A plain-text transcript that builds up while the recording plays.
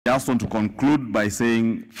I just want to conclude by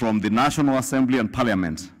saying from the National Assembly and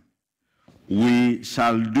Parliament, we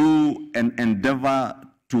shall do and endeavor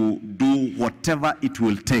to do whatever it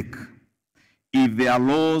will take. If there are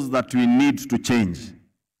laws that we need to change,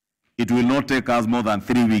 it will not take us more than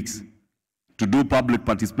 3 weeks to do public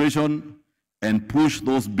participation and push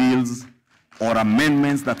those bills or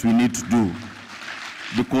amendments that we need to do.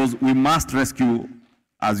 Because we must rescue,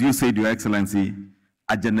 as you said, Your Excellency,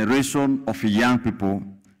 a generation of young people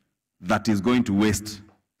that is going to waste.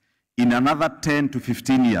 In another 10 to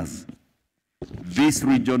 15 years, this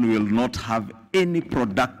region will not have any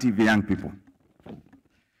productive young people.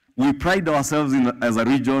 We pride ourselves as a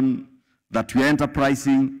region that we are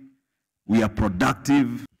enterprising, we are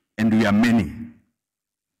productive, and we are many.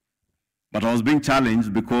 But I was being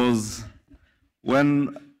challenged because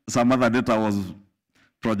when some other data was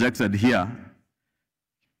projected here,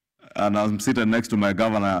 and I'm sitting next to my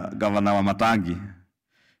Governor Wamatangi,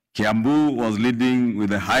 KIAMBU was leading with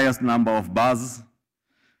the highest number of bars,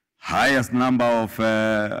 highest number of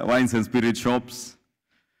wines and spirit shops,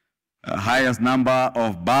 highest number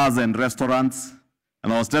of bars and restaurants.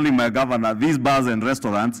 And I was telling my governor, these bars and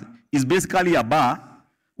restaurants is basically a bar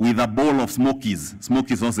with a bowl of smoky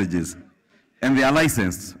sausages, and they are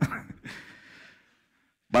licensed.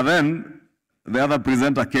 But then the other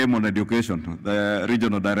presenter came on education, the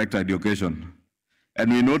regional director education.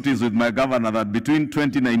 And we noticed with my governor that between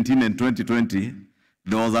 2019 and 2020,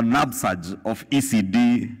 there was an upsurge of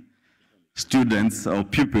ECD students or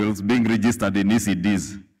pupils being registered in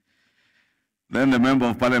ECDs. Then the member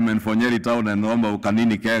of parliament for Nyeri Town and Nomba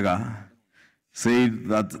Ukanini Kega said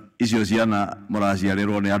that Ishioshiana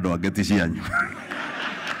Morashiarero Neado Agetishian.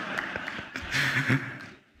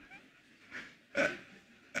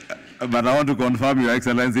 But I want to confirm, Your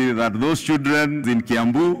Excellency, that those children in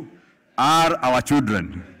KIAMBU are our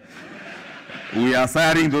children. We are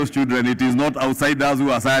siring those children. It is not outsiders who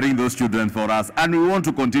are siring those children for us. And we want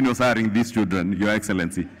to continue siring these children, Your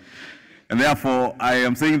Excellency. And therefore, I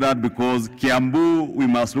am saying that because KIAMBU, we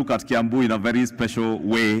must look at KIAMBU in a very special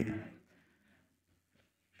way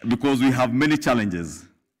because we have many challenges.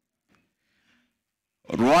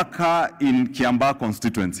 Ruaka in Kiambaa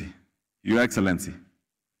constituency, Your Excellency.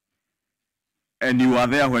 And you were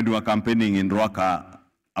there when we were campaigning in Ruaka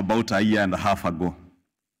about a year and a half ago.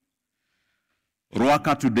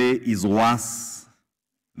 Ruaka today is worse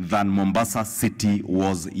than Mombasa City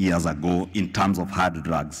was years ago in terms of hard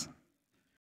drugs.